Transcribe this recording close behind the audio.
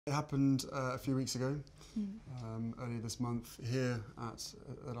It happened a few weeks ago, earlier this month, here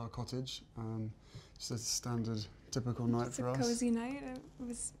at our cottage. Just a standard, typical night for us. It's a cozy night. It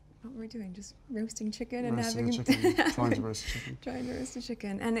was, what were we doing? Just roasting chicken and Roasting having a chicken, trying to roast a chicken. Trying to roast a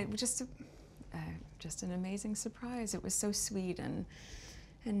chicken, and it was just an amazing surprise. It was so sweet and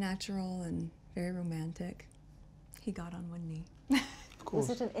natural and very romantic. He got on one knee. Of course.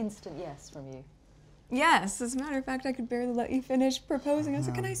 Was it an instant yes from you? Yes, as a matter of fact, I could barely let you finish proposing. I was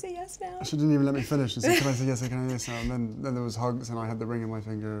like, can I say yes now? She didn't even let me finish. She said, can I say yes, can I say yes now? And then there was hugs and I had the ring in my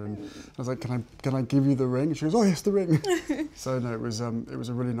finger and I was like, can I give you the ring? And she goes, oh yes, the ring. So no, it was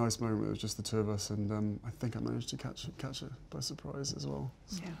a really nice moment. It was just the two of us and I think I managed to catch it by surprise as well.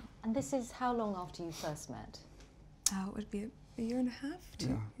 So. Yeah. And this is how long after you first met? It would be a year and a half,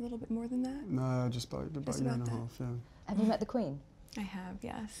 yeah. A little bit more than that. No, just about a year and a half, yeah. Have you met the Queen? I have,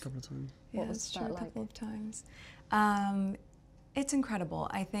 yes. A couple of times. What was that a like? couple of times. It's incredible.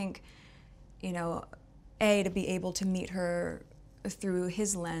 I think, you know, to be able to meet her through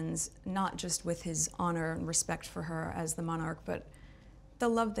his lens, not just with his honor and respect for her as the monarch, but the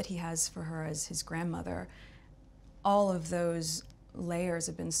love that he has for her as his grandmother. All of those layers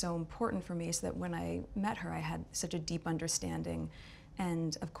have been so important for me, so that when I met her, I had such a deep understanding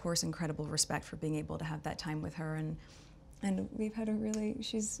and, of course, incredible respect for being able to have that time with her. And we've had a really,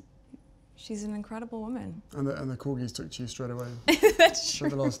 she's an incredible woman. And the corgis took to you straight away. That's true.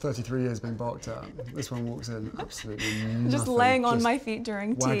 For the last 33 years being barked at, this one walks in absolutely nothing. Just laying on my feet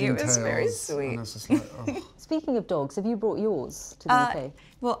during tea. It was very sweet. And it's just like, oh. Speaking of dogs, have you brought yours to the UK?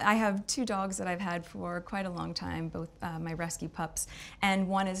 Well, I have two dogs that I've had for quite a long time, both my rescue pups, and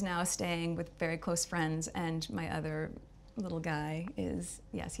one is now staying with very close friends, and my other little guy is,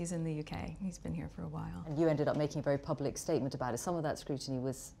 yes, he's in the UK. He's been here for a while. And you ended up making a very public statement about it. Some of that scrutiny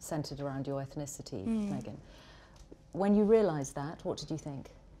was centred around your ethnicity, Meghan. When you realised that, what did you think?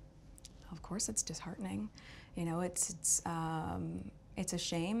 Of course, it's disheartening. You know, it's a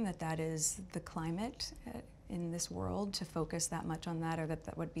shame that that is the climate in this world, to focus that much on that, or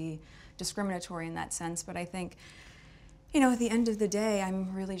that would be discriminatory in that sense. But I think, you know, at the end of the day,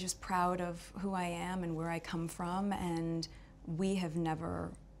 I'm really just proud of who I am and where I come from, and we have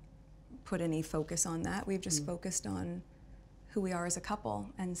never put any focus on that. We've just focused on who we are as a couple.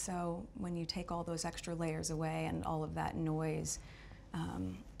 And so when you take all those extra layers away and all of that noise,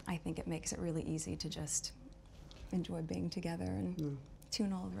 I think it makes it really easy to just enjoy being together and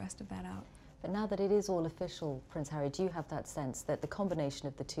tune all the rest of that out. But now that it is all official, Prince Harry, do you have that sense that the combination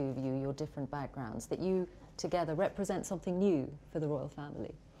of the two of you, your different backgrounds, that you together represent something new for the royal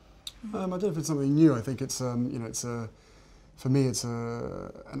family? I don't know if it's something new. I think it's you know, for me it's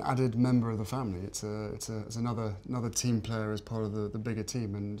an added member of the family. It's another team player as part of the bigger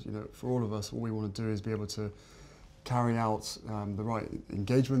team. And you know, for all of us, all we want to do is be able to carry out the right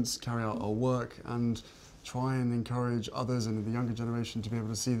engagements, carry out our work, and try and encourage others and the younger generation to be able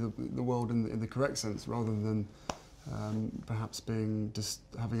to see the world in the correct sense, rather than perhaps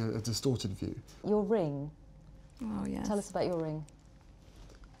having a distorted view. Your ring. Oh, yes. Tell us about your ring.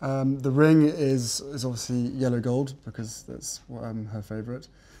 The ring is obviously yellow gold, because that's her favourite,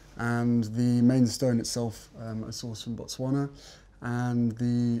 and the main stone itself I sourced from Botswana, and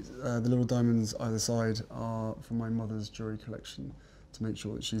the little diamonds either side are from my mother's jewellery collection, to make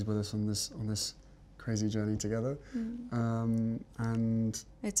sure that she's with us on this crazy journey together. And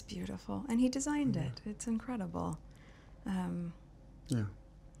it's beautiful, and he designed it. It's incredible. Yeah.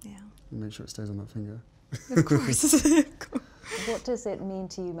 Yeah. And make sure it stays on that finger. Of course. What does it mean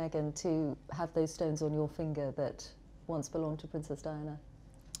to you, Meghan, to have those stones on your finger that once belonged to Princess Diana?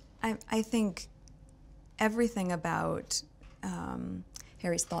 I think everything about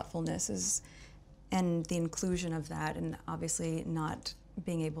Harry's thoughtfulness and the inclusion of that, and obviously not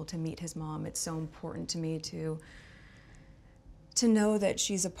being able to meet his mom, it's so important to me to know that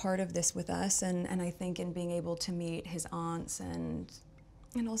she's a part of this with us, and I think in being able to meet his aunts and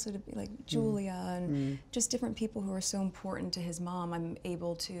also to be like Julia and just different people who are so important to his mom, I'm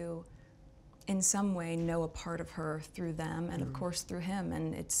able to in some way know a part of her through them, and of course through him,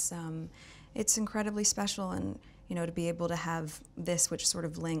 and it's incredibly special. And you know, to be able to have this, which sort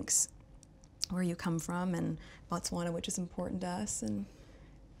of links where you come from, and Botswana, which is important to us, and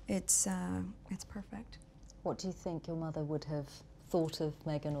it's perfect. What do you think your mother would have thought of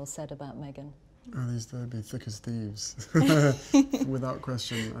Meghan or said about Meghan? Oh, they'd be thick as thieves, without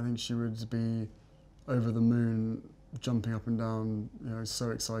question. I think she would be over the moon, jumping up and down, you know, so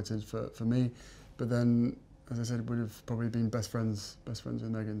excited for me. But then, as I said, would have probably been best friends with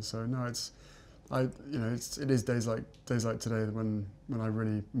Meghan. So no, it is days like today when I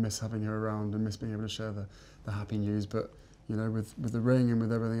really miss having her around and miss being able to share the happy news. But you know, with the ring and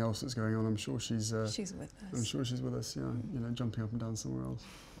with everything else that's going on, I'm sure she's with us. I'm sure she's with us. Yeah, you know, jumping up and down somewhere else.